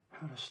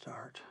how to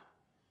start.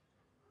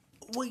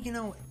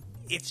 Well,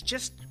 it's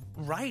just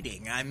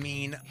writing. I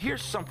mean,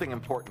 here's something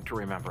important to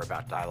remember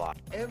about dialogue.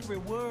 Every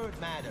word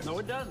matters. No,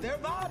 it doesn't. They're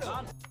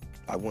vital.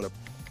 I want to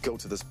go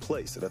to this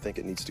place that I think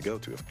it needs to go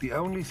to. The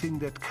only thing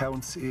that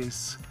counts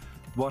is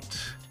what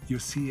you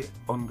see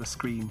on the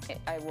screen.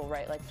 I will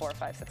write like 4 or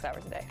 5, 6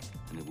 hours a day.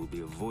 And it will be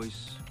a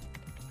voice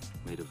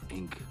made of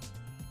ink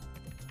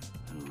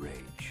and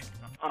rage.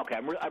 Okay,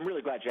 I'm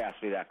really glad you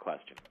asked me that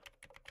question.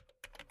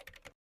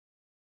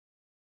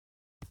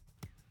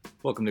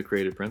 Welcome to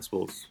Creative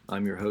Principles.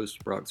 I'm your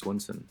host, Brock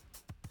Swinson.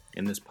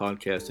 In this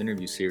podcast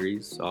interview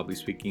series, I'll be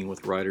speaking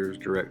with writers,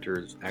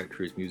 directors,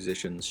 actors,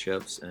 musicians,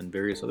 chefs, and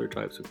various other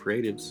types of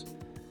creatives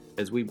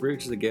as we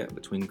bridge the gap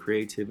between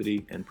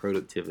creativity and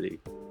productivity.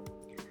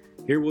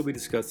 Here we'll be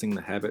discussing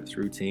the habits,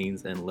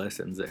 routines, and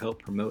lessons that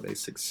help promote a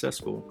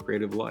successful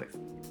creative life.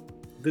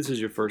 If this is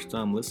your first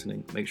time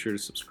listening, make sure to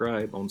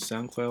subscribe on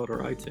SoundCloud or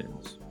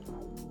iTunes.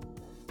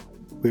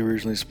 We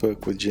originally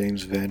spoke with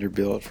James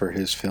Vanderbilt for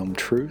his film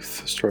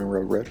Truth, starring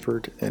Robert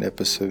Redford, in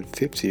episode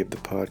 50 of the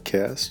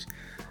podcast.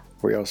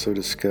 We also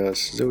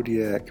discussed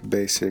Zodiac,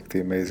 Basic,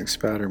 The Amazing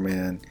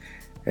Spider-Man,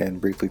 and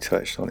briefly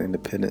touched on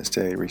Independence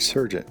Day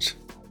Resurgence.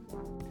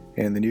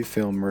 In the new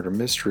film Murder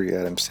Mystery,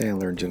 Adam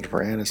Sandler and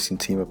Jennifer Aniston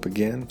team up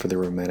again for the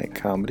romantic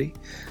comedy.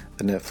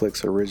 The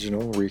Netflix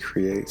original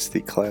recreates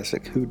the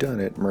classic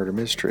whodunit murder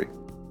mystery.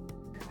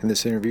 In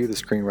this interview, the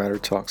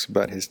screenwriter talks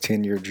about his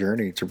 10-year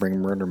journey to bring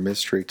murder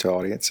mystery to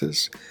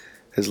audiences,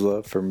 his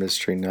love for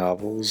mystery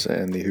novels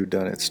and the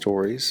whodunit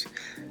stories,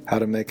 how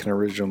to make an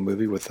original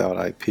movie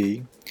without IP,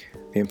 the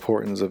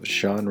importance of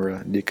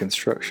genre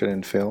deconstruction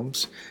in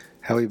films,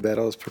 how he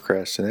battles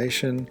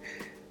procrastination,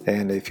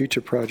 and a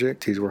future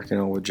project he's working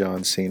on with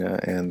John Cena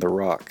and The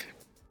Rock.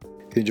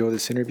 If you enjoy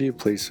this interview,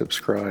 please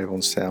subscribe on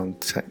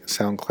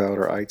SoundCloud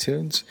or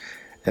iTunes,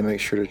 and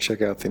make sure to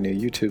check out the new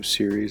YouTube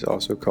series,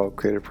 also called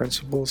Creative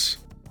Principles,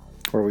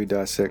 where we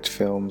dissect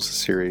films,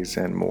 series,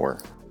 and more.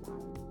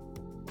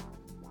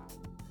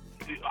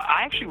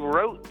 I actually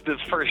wrote the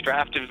first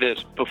draft of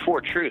this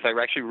before Truth. I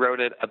actually wrote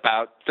it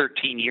about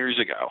 13 years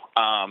ago.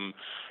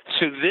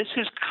 So this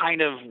is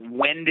kind of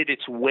wended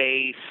its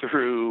way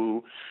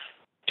through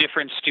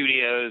different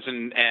studios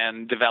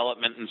and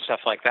development and stuff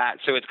like that.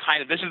 So it's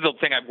kind of, this is the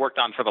thing I've worked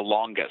on for the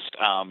longest.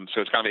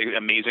 So it's kind of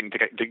amazing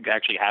to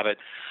actually have it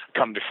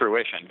come to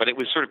fruition. But it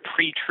was sort of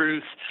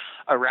pre-Truth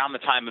around the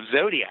time of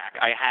Zodiac.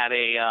 I had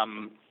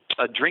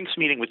a drinks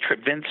meeting with Trip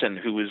Vincent,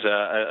 who was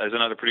as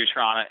another producer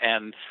on it,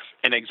 and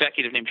an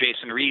executive named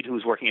Jason Reed, who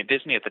was working at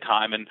Disney at the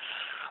time. And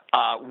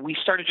we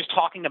started just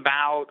talking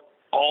about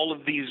all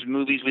of these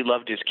movies we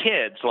loved as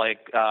kids,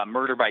 like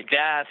Murder by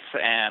Death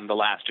and The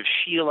Last of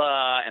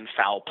Sheila and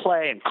Foul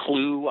Play, and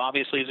Clue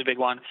obviously is a big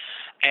one.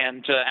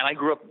 And I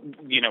grew up,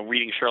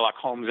 reading Sherlock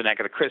Holmes and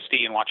Agatha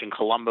Christie and watching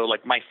Columbo.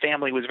 Like, my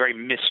family was very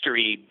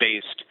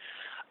mystery-based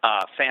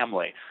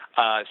family.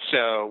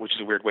 So, which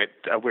is a weird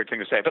thing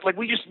to say, but like,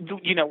 we just,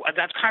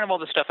 that's kind of all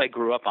the stuff I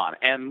grew up on.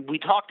 And we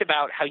talked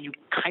about how you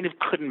kind of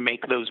couldn't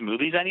make those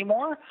movies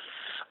anymore,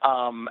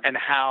 and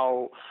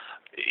how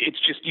it's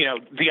just,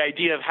 the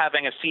idea of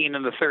having a scene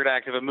in the third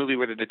act of a movie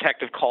where the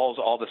detective calls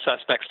all the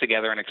suspects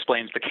together and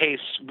explains the case,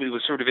 it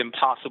was sort of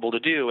impossible to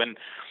do. And,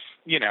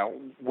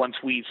 once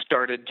we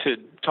started to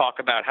talk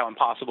about how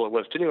impossible it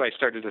was to do, I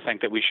started to think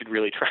that we should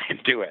really try and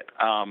do it.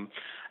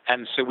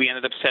 And so we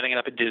ended up setting it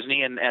up at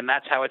Disney, and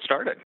that's how it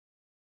started.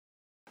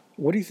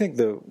 What do you think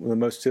the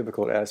most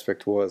difficult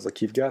aspect was?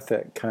 Like, you've got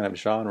that kind of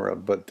genre,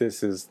 but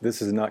this is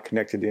not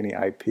connected to any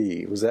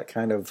IP. Was that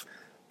kind of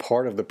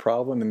part of the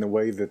problem in the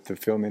way that the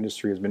film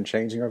industry has been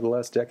changing over the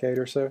last decade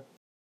or so?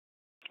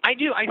 I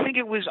do. I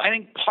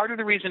think part of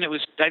the reason it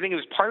was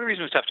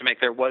tough to make.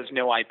 There was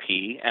no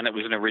IP, and it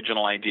was an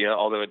original idea,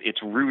 although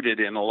it's rooted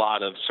in a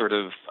lot of sort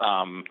of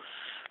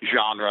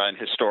genre and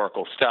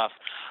historical stuff.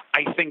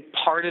 I think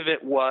part of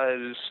it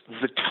was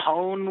the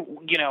tone,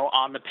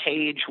 on the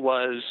page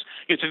was,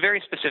 it's a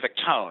very specific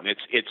tone.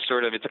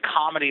 It's a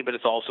comedy, but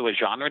it's also a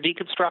genre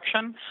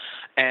deconstruction.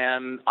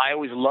 And I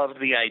always loved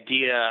the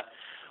idea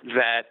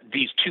that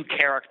these two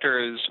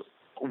characters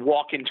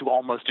walk into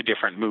almost a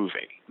different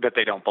movie that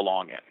they don't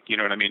belong in. You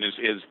know what I mean?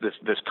 Is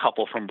this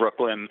couple from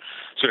Brooklyn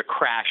sort of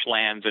crash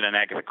lands in an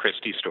Agatha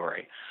Christie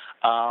story.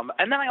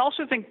 And then I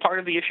also think part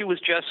of the issue was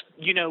just,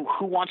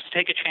 who wants to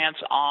take a chance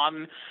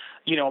on,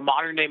 a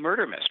modern day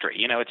murder mystery.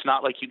 It's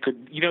not like you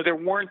could, there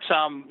weren't,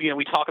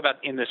 we talk about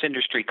in this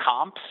industry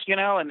comps,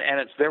 and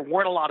there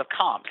weren't a lot of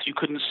comps. You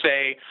couldn't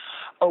say,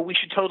 oh, we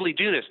should totally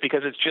do this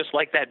because it's just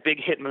like that big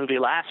hit movie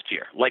last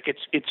year. Like, it's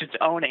its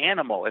own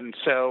animal. And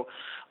so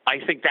I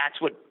think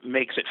that's what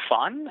makes it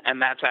fun, and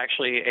that's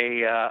actually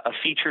a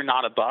feature,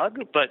 not a bug.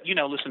 But,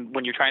 listen,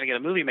 when you're trying to get a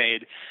movie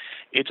made,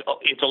 it's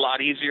a lot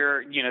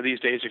easier, these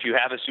days, if you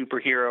have a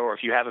superhero or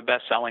if you have a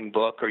best-selling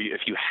book or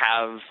if you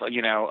have,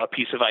 a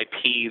piece of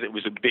IP that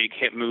was a big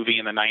hit movie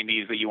in the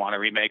 90s that you want to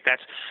remake,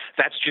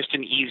 that's just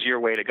an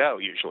easier way to go,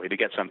 usually, to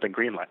get something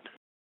greenlit.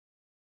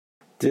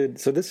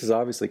 So this is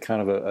obviously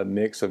kind of a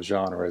mix of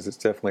genres. It's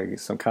definitely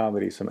some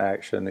comedy, some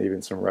action,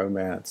 even some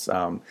romance.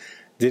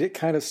 Did it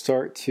kind of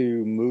start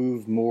to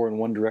move more in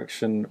one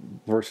direction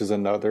versus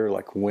another,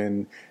 like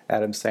when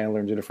Adam Sandler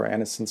and Jennifer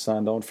Aniston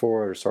signed on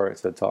for it, or started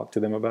to talk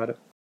to them about it?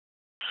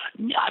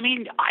 I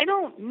mean, I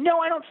don't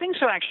think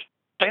so, actually.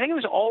 I think it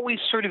was always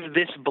sort of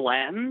this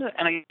blend,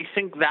 and I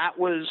think that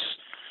was,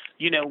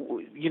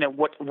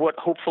 what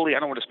hopefully, I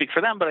don't want to speak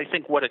for them, but I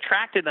think what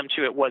attracted them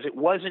to it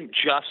wasn't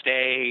just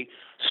a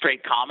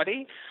straight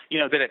comedy,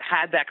 that it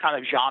had that kind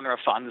of genre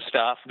fun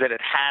stuff, that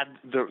it had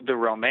the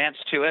romance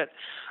to it.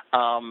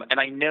 And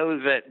I know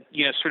that,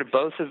 sort of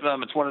both of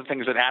them, it's one of the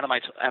things that Adam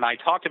and I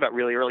talked about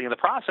really early in the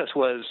process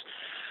was,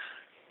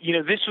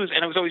 this was,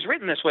 and it was always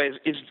written this way,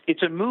 is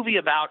it's a movie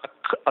about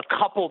a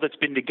couple that's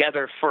been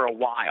together for a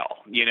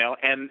while,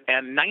 and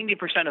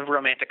 90% of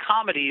romantic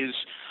comedies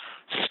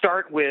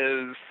start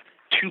with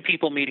two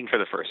people meeting for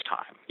the first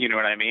time. You know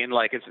what I mean?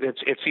 Like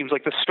it seems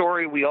like the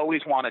story we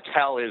always want to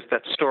tell is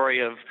that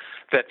story of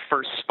that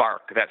first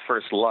spark, that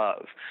first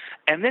love.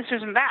 And this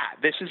isn't that.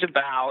 This is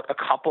about a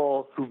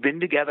couple who've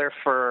been together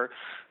for,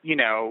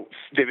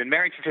 they've been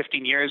married for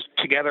 15 years,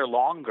 together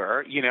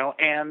longer,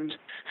 and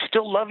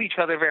still love each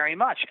other very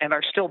much and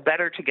are still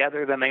better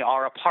together than they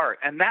are apart.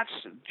 And that's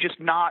just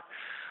not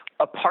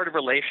a part of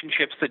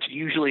relationships that's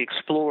usually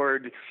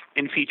explored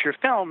in feature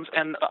films.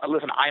 And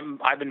listen,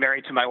 I've been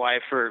married to my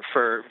wife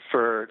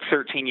for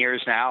 13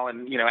 years now,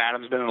 and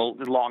Adam's been in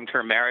a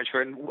long-term marriage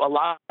and a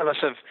lot of us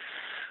have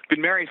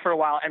been married for a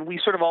while, and we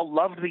sort of all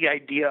loved the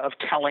idea of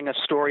telling a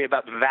story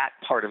about that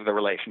part of the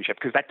relationship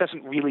because that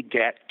doesn't really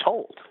get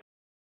told.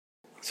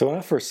 So when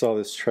I first saw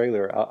this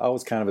trailer, I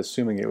was kind of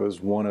assuming it was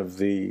one of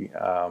the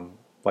Adam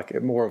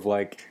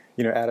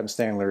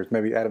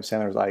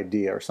Sandler's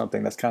idea or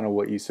something. That's kind of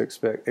what you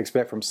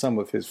expect from some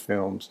of his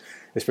films,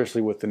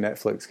 especially with the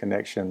Netflix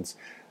connections.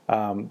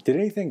 Did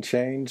anything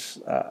change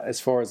as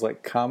far as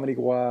like comedy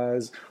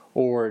wise,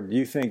 or do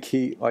you think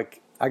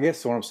I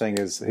guess what I'm saying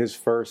is his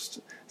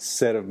first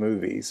set of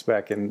movies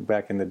back in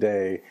the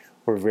day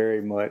were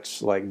very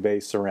much like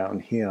based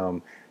around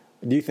him.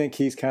 Do you think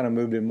he's kind of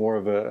moved in more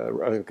of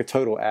a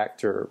total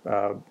actor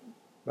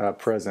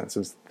presence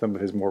in some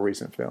of his more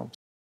recent films?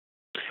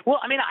 Well,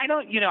 I mean, I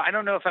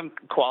don't know if I'm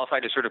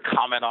qualified to sort of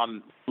comment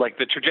on like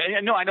the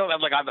trajectory. No, I know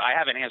I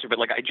have an answer, but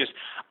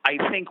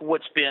I think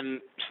what's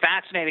been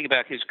fascinating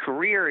about his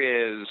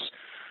career is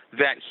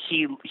that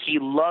he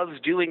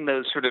loves doing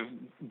those sort of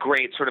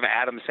great sort of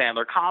Adam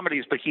Sandler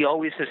comedies, but he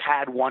always has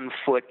had one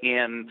foot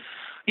in,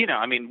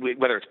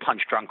 whether it's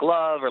Punch Drunk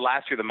Love or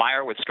last year the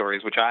Meyerowitz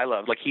Stories, which I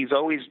love. Like he's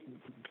always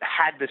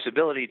had this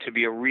ability to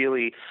be a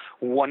really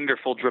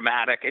wonderful,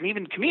 dramatic, and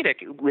even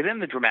comedic within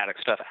the dramatic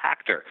stuff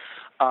actor.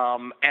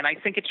 And I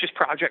think it's just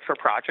project for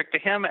project to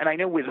him. And I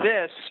know with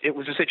this, it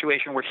was a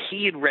situation where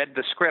he had read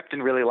the script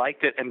and really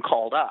liked it and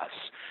called us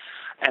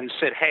and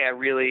said, hey, I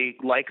really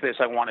like this.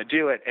 I want to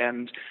do it.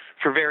 And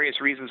for various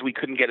reasons, we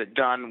couldn't get it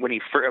done when he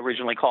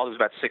originally called us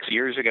about 6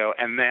 years ago.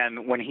 And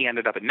then when he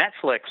ended up at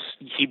Netflix,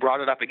 he brought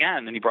it up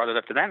again, and he brought it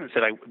up to them and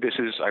said,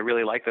 I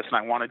really like this and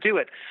I want to do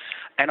it.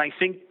 And I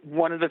think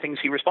one of the things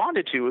he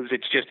responded to is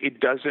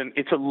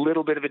it's a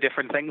little bit of a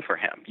different thing for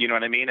him. You know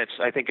what I mean?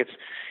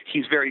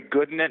 He's very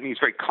good in it and he's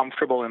very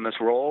comfortable in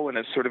this role. And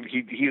it's sort of,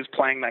 he is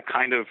playing that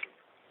kind of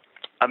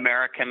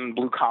American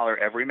blue collar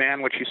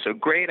everyman, which he's so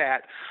great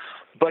at.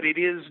 But it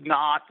is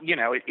not,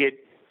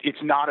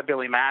 it's not a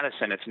Billy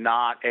Madison. It's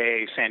not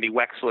a Sandy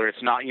Wexler.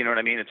 It's not, you know what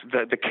I mean? It's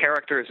the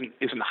character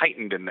isn't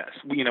heightened in this.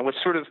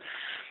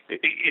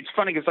 It's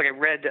funny because I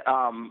read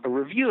a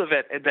review of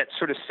it that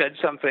sort of said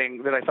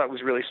something that I thought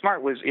was really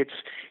smart.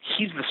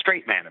 He's the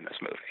straight man in this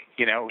movie.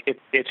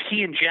 It's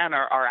he and Jen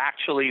are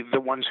actually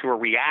the ones who are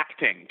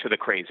reacting to the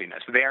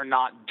craziness. They are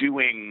not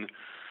doing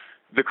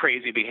the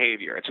crazy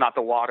behavior. It's not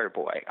the water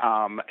boy.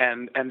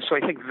 And so I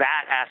think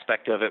that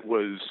aspect of it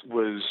was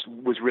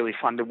really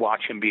fun to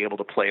watch him be able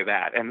to play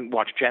that and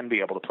watch Jen be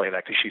able to play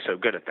that because she's so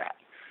good at that.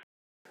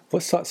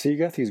 Let's talk. So you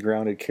got these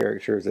grounded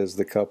characters as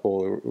the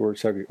couple. We're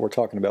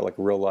talking about like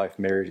real life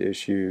marriage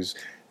issues,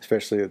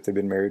 especially that they've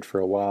been married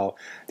for a while.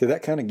 Did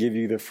that kind of give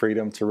you the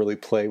freedom to really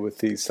play with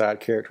these side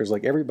characters?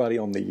 Like everybody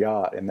on the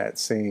yacht in that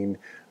scene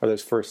or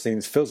those first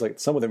scenes feels like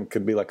some of them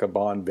could be like a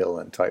Bond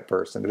villain type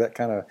person.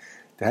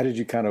 How did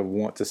you kind of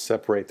want to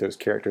separate those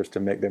characters to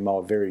make them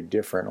all very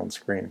different on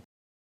screen?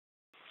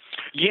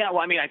 Yeah,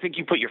 well, I mean, I think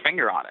you put your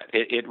finger on it.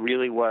 It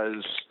really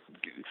was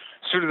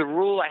sort of the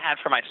rule I had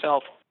for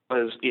myself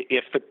was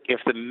if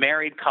the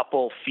married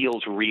couple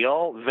feels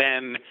real,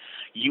 then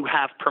you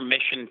have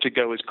permission to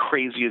go as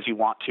crazy as you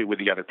want to with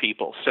the other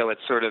people. So it's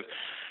sort of,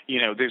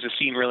 there's a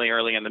scene really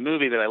early in the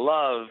movie that I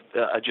love,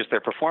 just their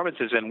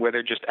performances in, where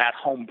they're just at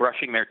home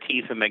brushing their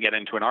teeth and they get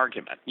into an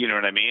argument. You know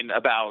what I mean?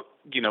 About,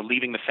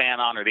 leaving the fan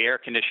on or the air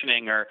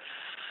conditioning or,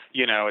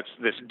 it's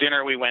this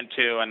dinner we went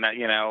to and that,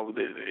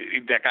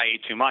 that guy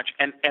ate too much.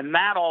 And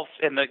that all,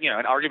 and the,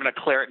 an argument of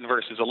Claritin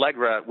versus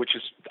Allegra, which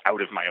is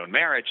out of my own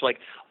marriage, like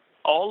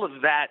all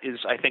of that is,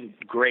 I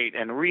think, great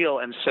and real.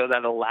 And so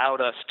that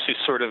allowed us to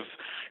sort of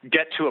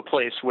get to a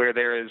place where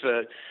there is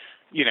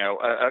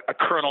a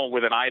colonel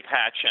with an eye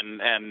patch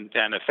and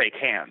a fake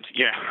hand.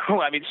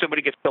 I mean,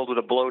 somebody gets killed with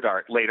a blow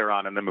dart later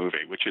on in the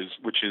movie, which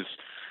is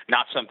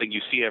not something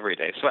you see every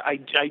day. So I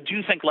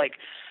do think, like,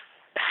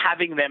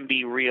 having them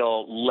be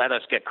real let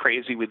us get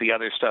crazy with the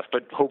other stuff,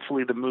 but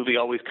hopefully the movie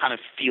always kind of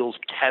feels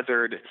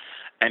tethered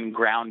and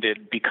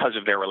grounded because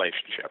of their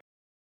relationship.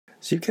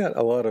 So you've got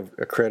a lot of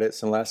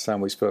credits, and last time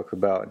we spoke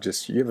about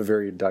you have a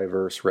very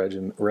diverse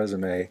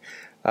resume.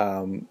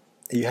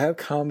 You have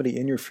comedy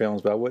in your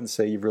films, but I wouldn't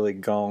say you've really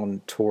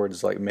gone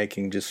towards like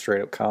making just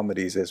straight up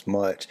comedies as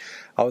much.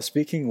 I was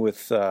speaking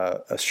with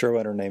a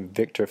showrunner named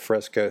Victor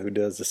Fresco who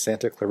does the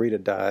Santa Clarita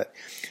Diet,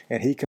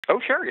 and he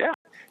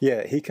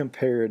he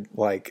compared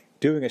like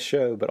doing a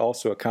show but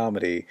also a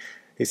comedy.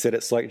 He said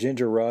it's like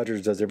Ginger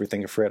Rogers does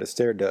everything Fred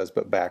Astaire does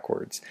but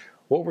backwards.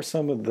 What were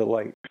some of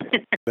the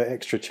the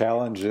extra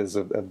challenges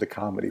of the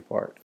comedy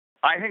part?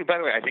 I think, by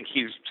the way, I think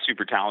he's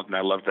super talented, and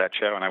I loved that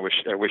show, and I wish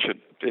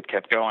it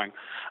kept going.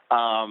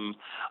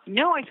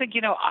 No, I think,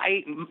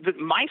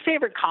 my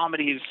favorite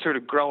comedies sort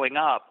of growing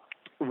up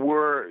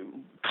were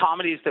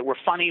comedies that were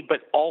funny,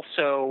 but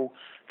also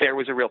there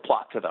was a real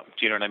plot to them.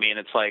 Do you know what I mean?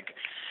 It's like,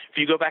 if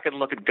you go back and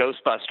look at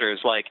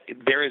Ghostbusters, like,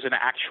 there is an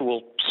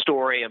actual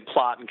story and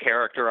plot and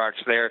character arcs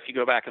there. If you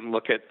go back and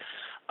look at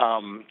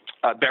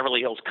Beverly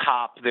Hills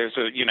Cop, there's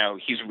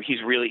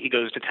he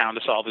goes to town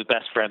to solve his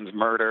best friend's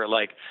murder.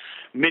 Like,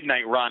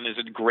 Midnight Run is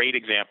a great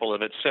example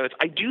of it. So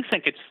I do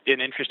think it's an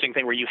interesting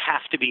thing where you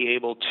have to be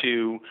able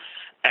to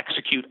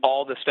execute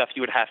all the stuff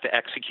you would have to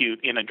execute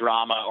in a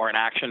drama or an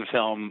action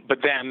film, but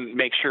then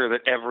make sure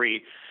that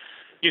every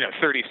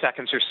 30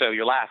 seconds or so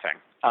you're laughing.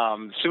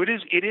 So it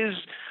is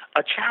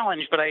a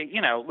challenge, but I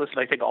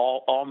think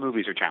all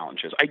movies are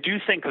challenges. I do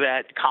think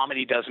that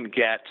comedy doesn't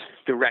get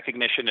the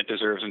recognition it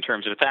deserves in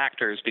terms of its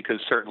actors, because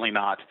certainly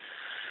not,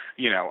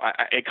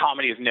 a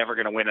comedy is never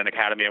going to win an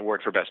Academy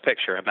Award for Best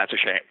Picture, and that's a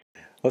shame.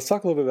 Let's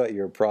talk a little bit about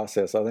your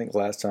process. I think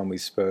last time we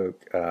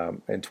spoke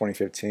in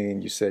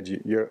 2015, you said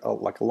you're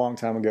like a long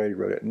time ago, you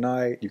wrote at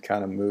night, you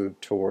kind of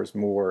moved towards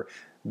more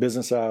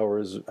business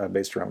hours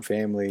based around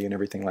family and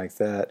everything like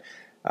that.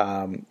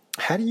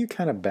 How do you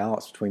kind of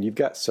balance between, you've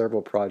got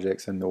several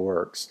projects in the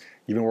works,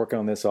 you've been working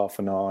on this off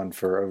and on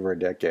for over a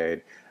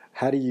decade.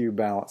 How do you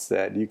balance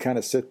that? Do you kind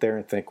of sit there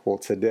and think, well,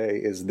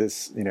 today is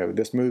this,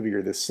 this movie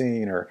or this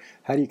scene, or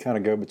how do you kind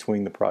of go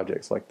between the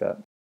projects like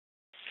that?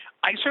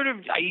 I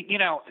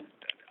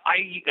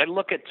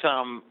look at,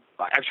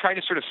 I've tried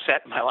to sort of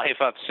set my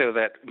life up so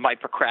that my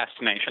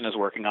procrastination is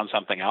working on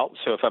something else.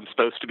 So if I'm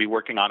supposed to be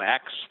working on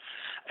X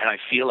and I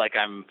feel like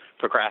I'm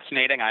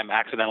procrastinating, I'm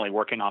accidentally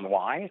working on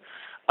Y.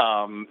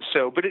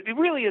 But it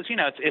really is,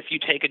 it's, if you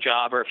take a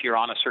job or if you're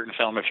on a certain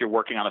film, if you're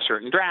working on a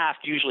certain draft,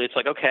 usually it's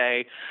like,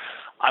 okay,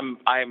 I'm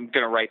going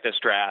to write this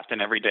draft, and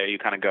every day you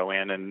kind of go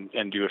in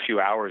and do a few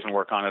hours and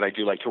work on it. I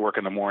do like to work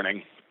in the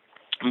morning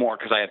more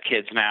because I have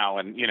kids now,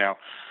 and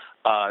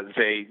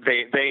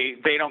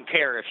they don't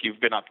care if you've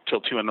been up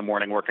till 2 a.m.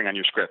 working on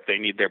your script. They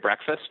need their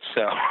breakfast,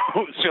 so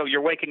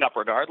you're waking up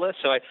regardless.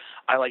 So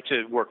I like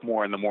to work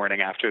more in the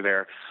morning after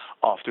they're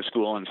off to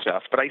school and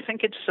stuff. But I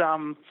think it's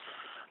I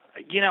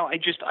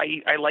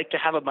like to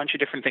have a bunch of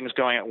different things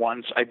going at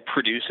once. I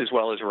produce as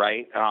well as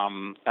write.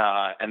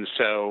 And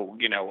so,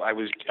 I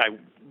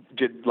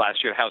did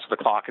last year House of the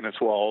Clock and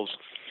Its Walls.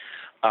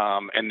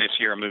 And this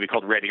year a movie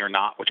called Ready or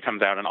Not, which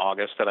comes out in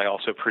August, that I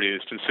also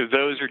produced. And so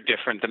those are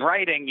different than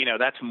writing.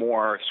 That's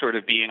more sort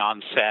of being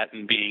on set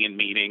and being in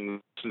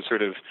meetings and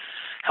sort of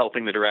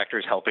helping the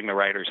directors, helping the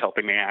writers,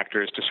 helping the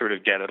actors to sort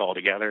of get it all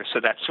together. So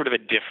that's sort of a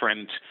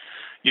different,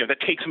 that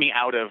takes me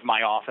out of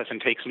my office and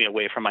takes me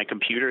away from my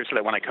computer, so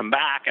that when I come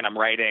back and I'm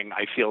writing,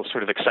 I feel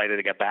sort of excited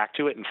to get back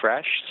to it and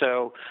fresh.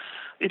 So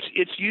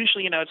it's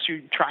usually, it's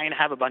you try and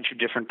have a bunch of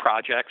different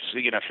projects,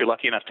 if you're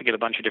lucky enough to get a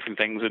bunch of different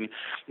things in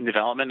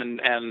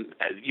development, and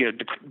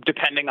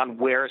depending on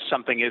where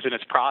something is in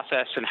its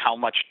process and how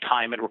much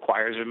time it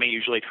requires of me,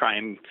 usually try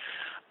and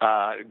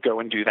go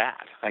and do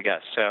that, I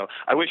guess. So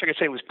I wish I could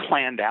say it was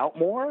planned out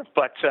more,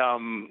 but,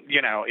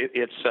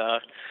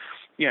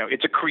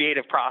 it's a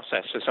creative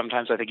process. So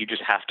sometimes I think you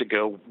just have to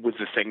go with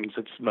the things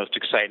that's most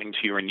exciting to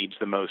you or needs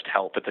the most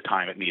help at the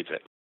time it needs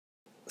it.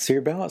 So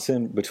you're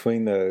balancing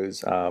between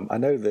those. I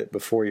know that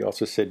before you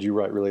also said you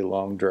write really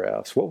long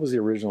drafts. What was the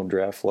original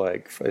draft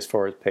like as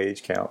far as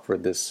page count for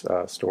this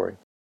story?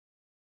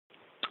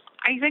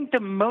 I think the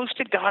most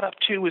it got up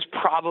to was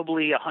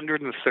probably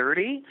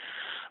 130.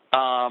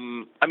 I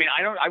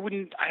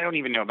don't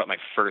even know about my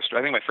first.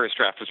 I think my first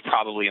draft was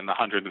probably in the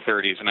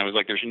 130s, and I was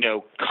like, there's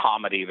no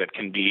comedy that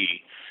can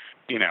be,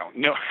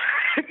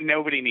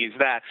 nobody needs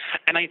that.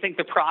 And I think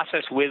the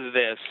process with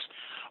this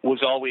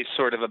was always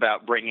sort of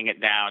about bringing it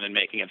down and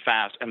making it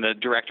fast. And the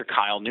director,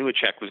 Kyle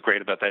Newacek, was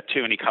great about that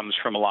too. And he comes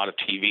from a lot of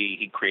TV.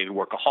 He created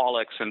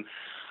Workaholics, and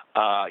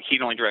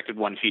he'd only directed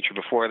one feature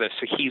before this,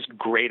 so he's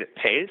great at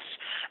pace.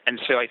 And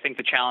so I think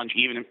the challenge,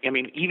 even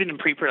in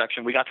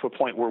pre-production, we got to a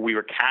point where we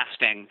were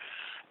casting,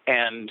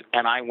 and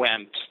I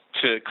went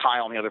to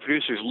Kyle and the other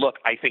producers, look,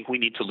 I think we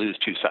need to lose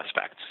 2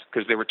 suspects,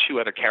 because there were 2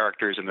 other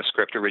characters in the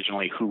script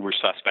originally who were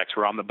suspects,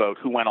 who were on the boat,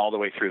 who went all the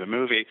way through the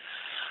movie,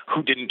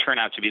 who didn't turn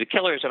out to be the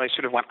killers. And I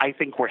sort of went, I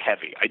think we're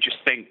heavy. I just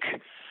think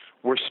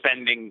we're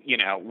spending,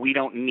 we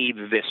don't need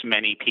this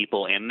many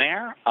people in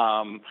there,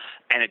 and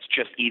it's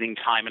just eating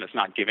time and it's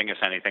not giving us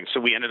anything. So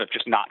we ended up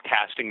just not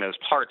casting those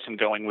parts and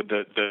going with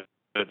the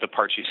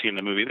parts you see in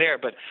the movie there.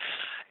 But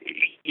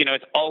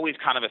it's always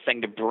kind of a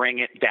thing to bring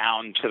it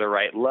down to the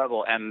right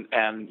level. And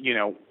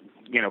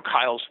when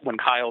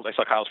I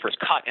saw Kyle's first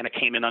cut and it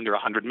came in under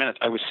 100 minutes,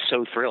 I was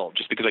so thrilled,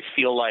 just because I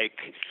feel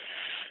like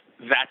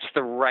that's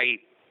the right,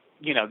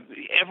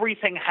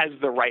 everything has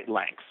the right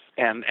length.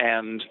 And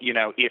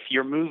if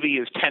your movie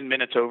is 10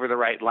 minutes over the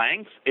right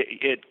length,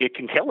 it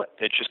can kill it.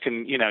 It just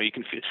can, you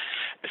can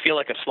feel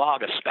like a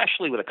slog,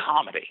 especially with a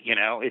comedy.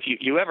 If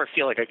you ever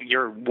feel like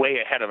you're way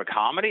ahead of a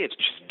comedy, it's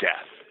just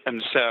death.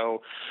 And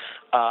so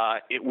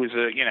it was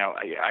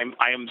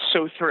I am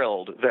so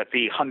thrilled that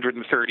the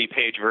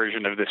 130-page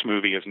version of this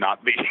movie is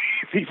not the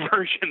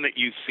version that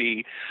you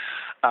see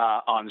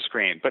on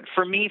screen. But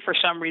for me, for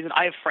some reason,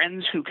 I have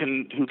friends who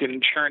can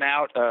churn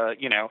out a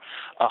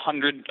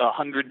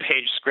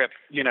 100-page script,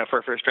 for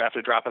a first draft,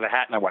 a drop of the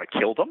hat, and I want to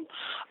kill them.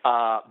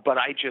 But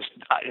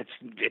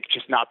it's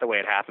just not the way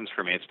it happens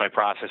for me. It's my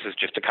process is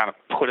just to kind of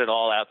put it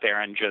all out there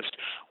and just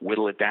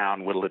whittle it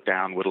down.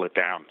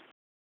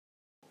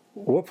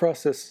 What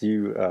process do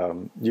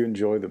you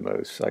enjoy the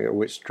most? Like,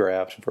 which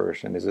draft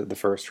version? Is it the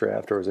first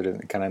draft, or is it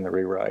kind of in the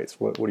rewrites?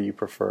 What do you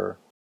prefer?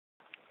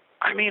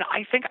 I mean,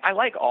 I think I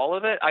like all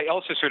of it. I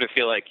also sort of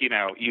feel like, you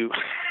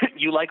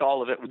like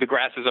all of it. The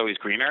grass is always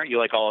greener. You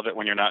like all of it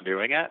when you're not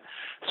doing it.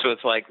 So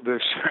it's like,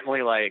 there's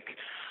certainly like,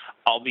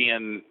 I'll be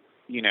in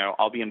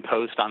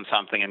post on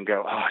something and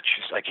go,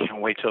 I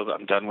can't wait till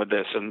I'm done with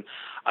this. And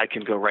I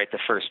can go write the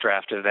first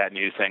draft of that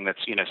new thing that's,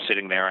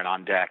 sitting there and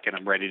on deck and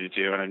I'm ready to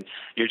do. And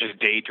you're just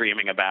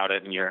daydreaming about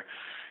it and you're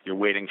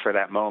waiting for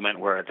that moment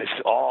where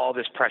all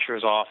this pressure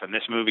is off and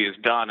this movie is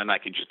done, and I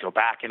can just go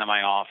back into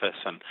my office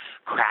and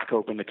crack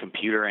open the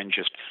computer and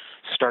just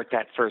start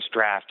that first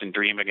draft and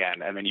dream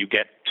again. And then you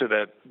get to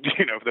the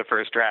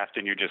first draft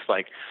and you're just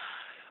like,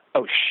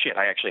 oh shit,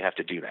 I actually have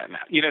to do that now.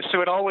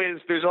 So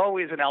there's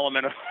always an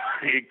element of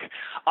like,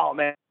 oh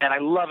man, and I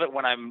love it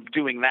when I'm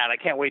doing that. I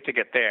can't wait to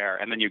get there.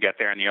 And then you get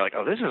there and you're like,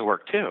 oh, this is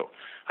work too.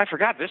 I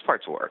forgot this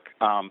part's work.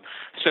 But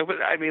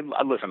I mean,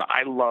 listen,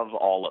 I love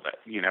all of it.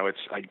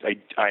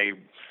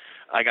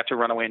 I got to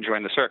run away and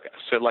join the circus.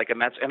 So and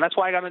that's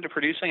why I got into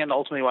producing, and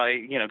ultimately why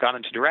I got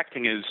into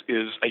directing is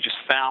I just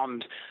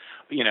found,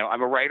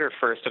 I'm a writer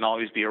first and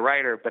always be a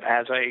writer. But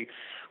as I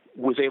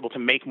was able to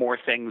make more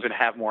things and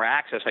have more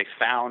access, I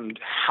found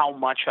how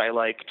much I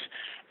liked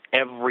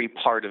every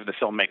part of the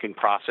filmmaking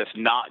process,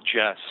 not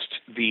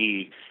just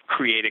the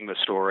creating the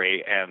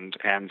story and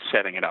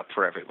setting it up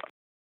for everyone.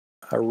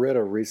 I read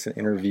a recent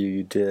interview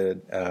you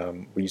did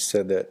where you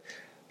said that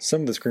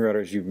some of the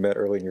screenwriters you've met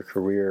early in your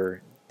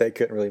career, they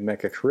couldn't really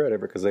make a career out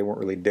of it because they weren't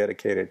really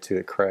dedicated to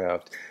the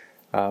craft.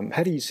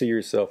 How do you see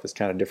yourself as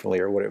kind of differently,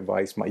 or what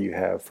advice might you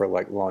have for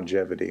like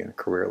longevity in a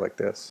career like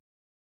this?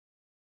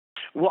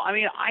 Well, I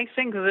mean, I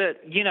think that,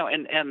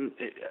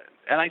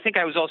 and I think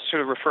I was also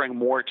sort of referring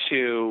more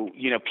to,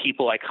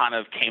 people I kind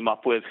of came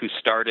up with who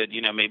started,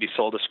 maybe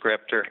sold a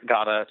script or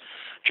got a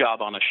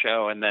job on a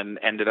show and then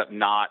ended up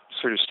not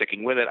sort of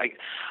sticking with it.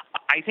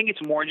 I think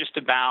it's more just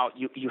about,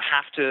 you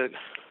have to,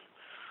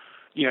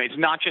 it's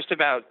not just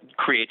about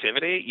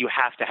creativity. You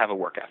have to have a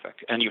work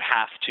ethic, and you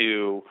have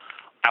to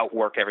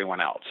outwork everyone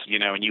else,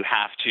 and you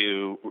have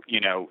to,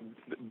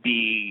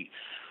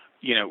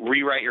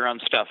 rewrite your own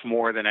stuff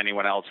more than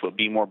anyone else will,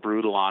 be more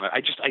brutal on it.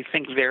 I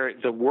think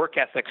the work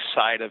ethic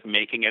side of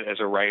making it as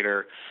a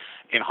writer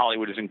in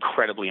Hollywood is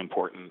incredibly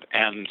important.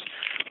 And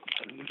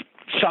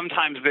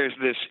sometimes there's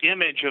this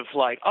image of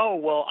like, oh,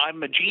 well,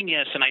 I'm a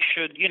genius and I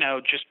should,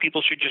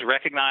 people should just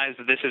recognize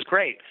that this is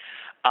great.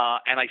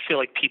 And I feel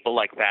like people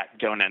like that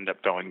don't end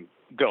up going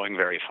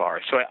very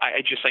far. So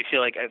I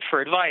feel like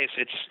for advice,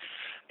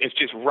 it's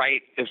just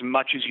write as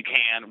much as you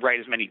can, write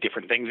as many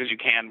different things as you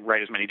can,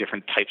 write as many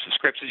different types of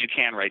scripts as you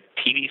can, write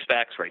TV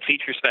specs, write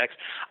feature specs.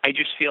 I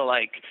just feel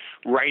like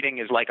writing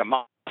is like a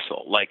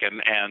muscle,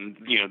 and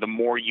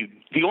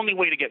the only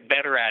way to get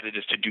better at it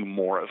is to do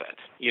more of it,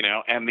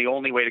 and the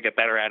only way to get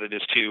better at it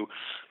is to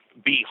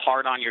be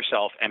hard on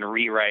yourself and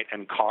rewrite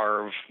and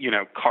carve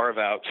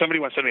out. Somebody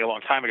once said to me a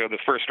long time ago, the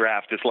first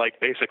draft is like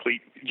basically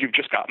you've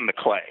just gotten the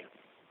clay.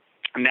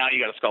 Now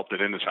you got to sculpt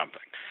it into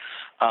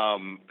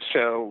something.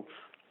 So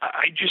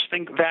I just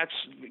think that's,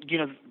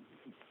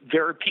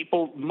 there are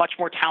people much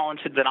more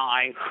talented than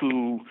I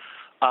who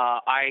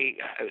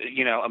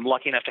I'm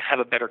lucky enough to have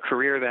a better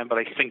career than, but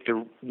I think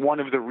one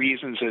of the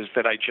reasons is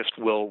that I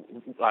will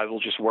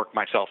just work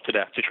myself to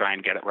death to try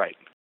and get it right.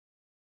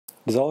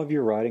 Does all of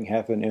your writing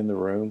happen in the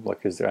room?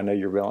 Like, I know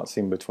you're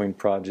balancing between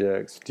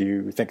projects. Do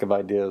you think of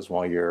ideas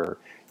while you're,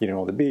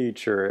 on the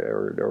beach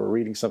or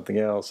reading something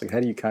else? Like,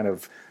 how do you kind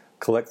of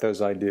collect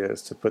those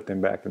ideas to put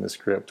them back in the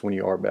script when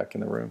you are back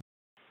in the room?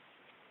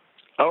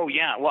 Oh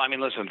yeah. Well, I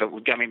mean, listen.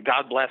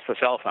 God bless the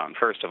cell phone.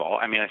 First of all,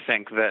 I mean, I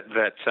think that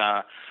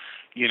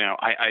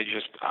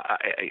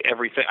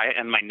everything.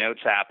 In my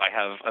notes app, I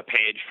have a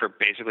page for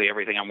basically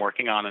everything I'm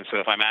working on. And so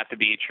if I'm at the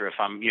beach or if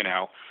I'm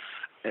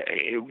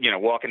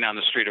walking down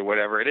the street or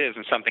whatever it is,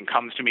 and something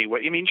comes to me,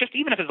 just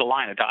even if it's a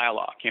line of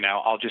dialogue,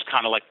 I'll just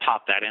kind of like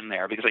pop that in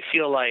there, because I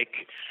feel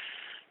like,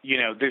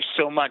 there's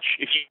so much.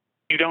 If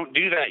you don't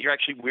do that, you're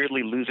actually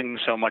weirdly losing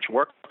so much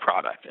work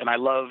product. And I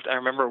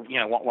remember,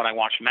 when I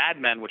watched Mad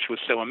Men, which was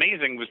so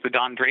amazing, was the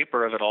Don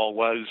Draper of it all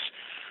was,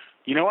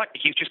 you know what?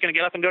 He's just going to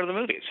get up and go to the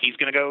movies. He's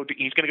going to go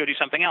do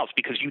something else,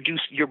 because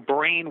your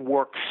brain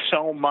works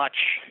so much.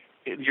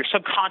 Your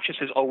subconscious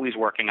is always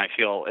working, I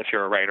feel, if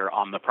you're a writer,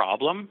 on the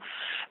problem.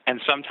 And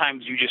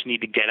sometimes you just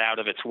need to get out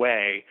of its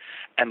way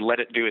and let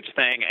it do its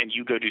thing, and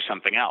you go do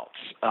something else.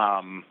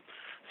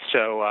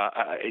 So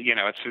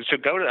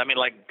go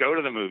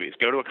to the movies,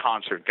 go to a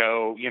concert,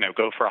 go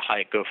for a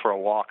hike, go for a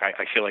walk.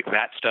 I feel like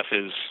that stuff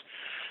is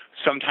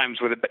sometimes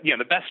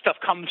the best stuff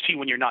comes to you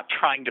when you're not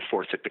trying to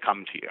force it to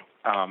come to you.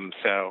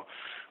 So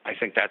I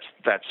think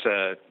that's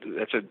a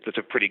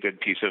pretty good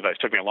piece of advice.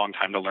 It took me a long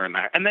time to learn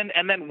that. And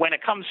then when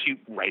it comes to you,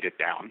 write it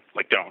down.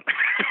 Like,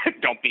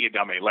 don't be a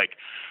dummy. Like,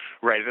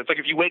 write it. It's like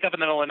if you wake up in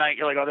the middle of the night,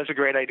 you're like, oh, that's a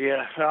great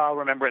idea. Oh, I'll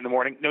remember it in the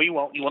morning. No, you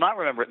won't. You will not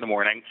remember it in the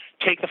morning.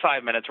 Take the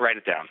 5 minutes, write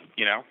it down.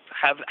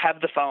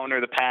 Have the phone or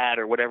the pad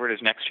or whatever it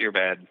is next to your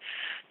bed.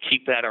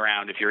 Keep that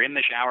around. If you're in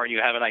the shower and you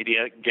have an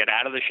idea, get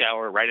out of the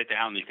shower, write it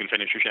down, and you can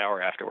finish your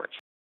shower afterwards.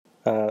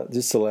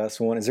 Just the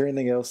last one. Is there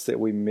anything else that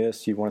we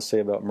missed you want to say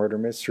about Murder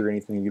Mystery, or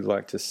anything you'd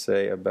like to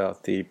say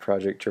about the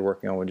project you're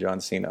working on with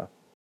John Cena?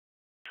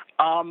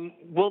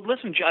 Well,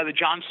 listen, the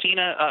John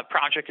Cena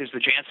project is the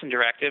Jansen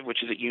Directive,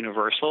 which is at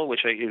Universal,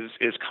 which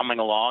is coming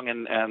along,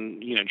 and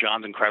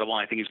John's incredible,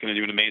 and I think he's going to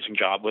do an amazing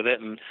job with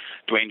it, and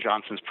Dwayne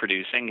Johnson's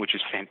producing, which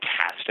is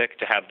fantastic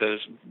to have those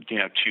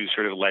two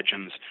sort of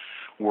legends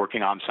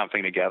working on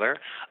something together.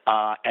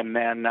 And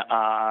then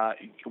I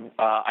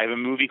have a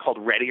movie called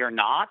Ready or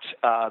Not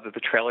that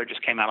the trailer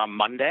just came out on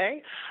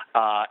Monday,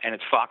 and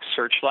it's Fox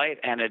Searchlight,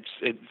 and it's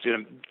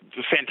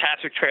a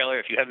fantastic trailer.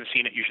 If you haven't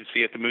seen it, you should see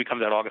it. The movie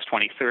comes out August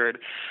 23rd,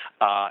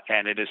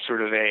 and it is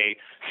sort of a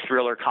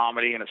thriller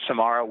comedy, and it's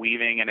Samara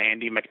Weaving and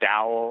Andy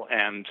McDowell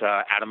and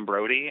Adam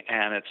Brody,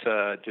 and it's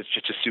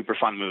just a super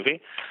fun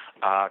movie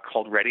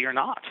called Ready or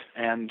Not.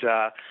 And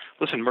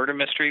listen, Murder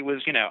Mystery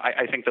was,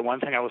 I think the one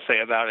thing I will say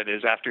about it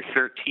is, after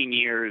 13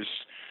 years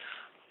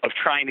of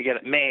trying to get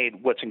it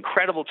made, what's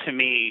incredible to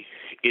me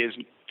is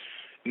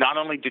not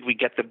only did we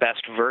get the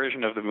best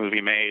version of the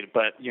movie made,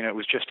 but, it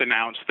was just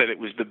announced that it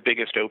was the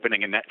biggest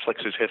opening in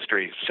Netflix's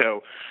history.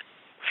 So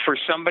for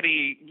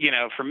somebody,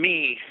 for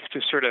me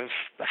to sort of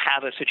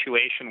have a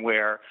situation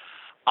where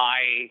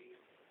I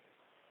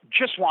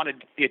just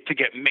wanted it to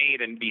get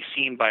made and be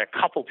seen by a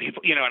couple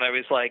people, and I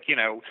was like,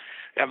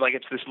 I'm like,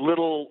 it's this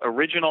little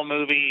original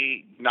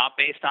movie, not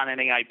based on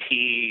any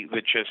IP,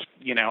 that just,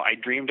 I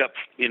dreamed up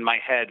in my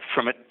head,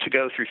 from it to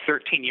go through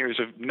 13 years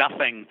of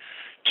nothing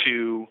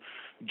to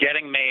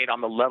getting made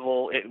on the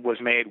level it was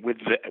made, with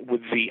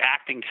the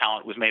acting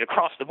talent was made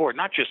across the board,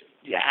 not just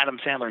Adam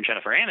Sandler and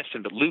Jennifer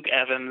Aniston, but Luke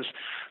Evans,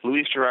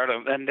 Luis Gerardo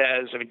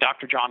Mendez,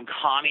 Dr. John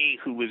Connie,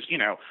 who was,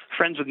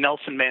 friends with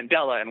Nelson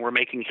Mandela, and we're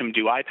making him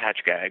do eye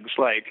patch gags,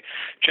 like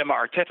Gemma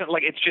Arterton.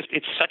 Like, it's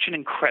such an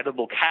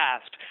incredible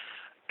cast.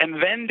 And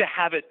then to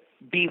have it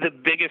be the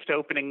biggest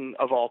opening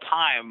of all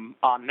time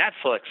on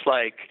Netflix,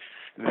 like,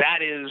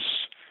 that is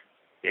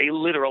a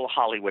literal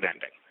Hollywood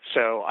ending.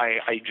 So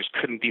I just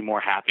couldn't be more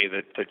happy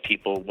that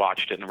people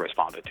watched it and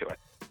responded to it.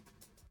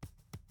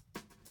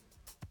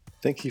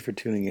 Thank you for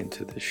tuning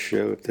into this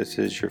show. If this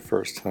is your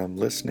first time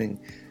listening,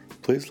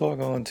 please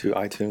log on to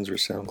iTunes or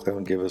SoundCloud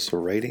and give us a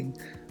rating.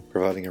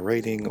 Providing a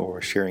rating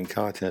or sharing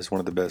content is one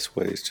of the best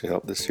ways to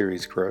help the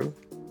series grow.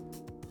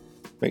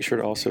 Make sure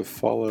to also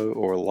follow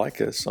or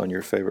like us on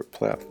your favorite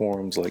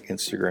platforms like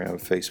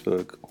Instagram,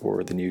 Facebook,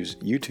 or the new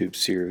YouTube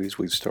series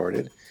we've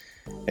started.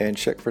 And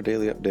check for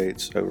daily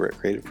updates over at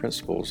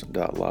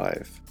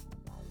creativeprinciples.live.